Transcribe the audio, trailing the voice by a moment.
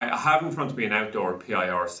have in front of me an outdoor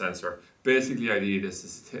PIR sensor. Basically the idea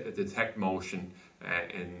is to detect motion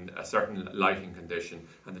in a certain lighting condition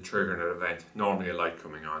and the trigger an event, normally a light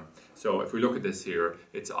coming on. So if we look at this here,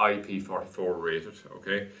 it's IP44 rated,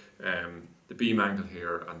 okay? The beam angle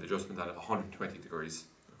here and the adjustment at 120 degrees,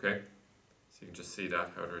 okay? So you can just see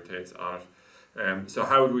that, how it rotates on it. So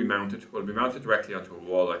how would we mount it? Well, we mount it directly onto a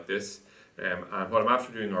wall like this. And what I'm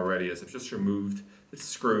after doing already is I've just removed this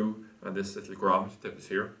screw and this little grommet that was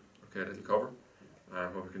here, okay, little cover.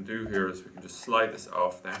 And what we can do here is we can just slide this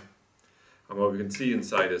off now. And what we can see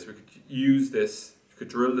inside is we could use this, we could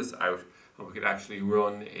drill this out, and we could actually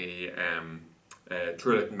run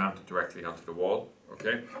drill it and mount it directly onto the wall,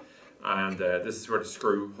 okay? And this is where the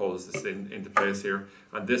screw holds this into place here,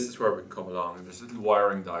 and this is where we can come along. And there's a little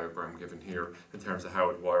wiring diagram given here in terms of how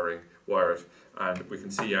it wire it, and we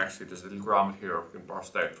can see actually there's a little grommet here we can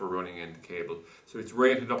burst out for running in the cable. So it's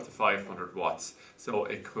rated up to 500 watts, so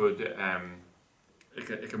it could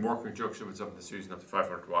it can work in conjunction with something that's using up to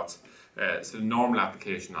 500 watts. So the normal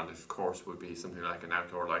application on it, of course, would be something like an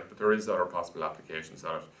outdoor light, but there is other possible applications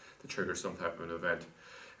on it to trigger some type of an event.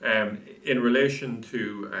 In relation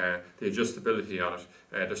to the adjustability on it,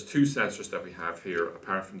 there's two sensors that we have here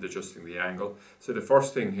apart from adjusting the angle. So the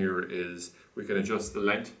first thing here is we can adjust the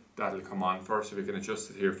length. That'll come on first, so we can adjust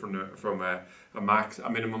it here from a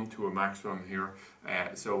minimum to a maximum here,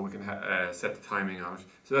 so we can set the timing on it.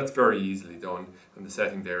 So that's very easily done, and the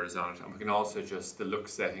setting there is on it. And we can also adjust the look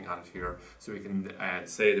setting on it here, so we can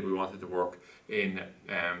say that we want it to work in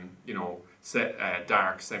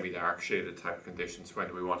dark, semi-dark, shaded type of conditions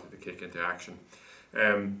when we want it to kick into action.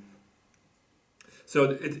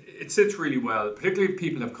 So it sits really well, particularly if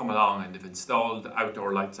people have come along and they've installed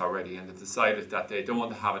outdoor lights already and they've decided that they don't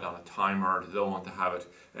want to have it on a timer, they don't want to have it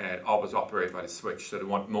always operated by the switch, so they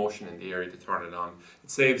want motion in the area to turn it on. It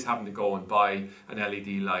saves having to go and buy an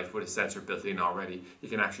LED light with a sensor built in already. You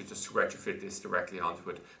can actually just retrofit this directly onto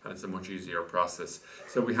it, and it's a much easier process.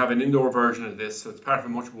 So we have an indoor version of this, so it's part of a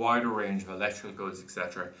much wider range of electrical goods,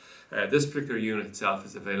 etc. This particular unit itself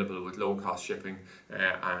is available with low-cost shipping,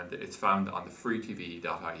 and it's found on the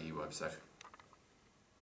freetv.ie website.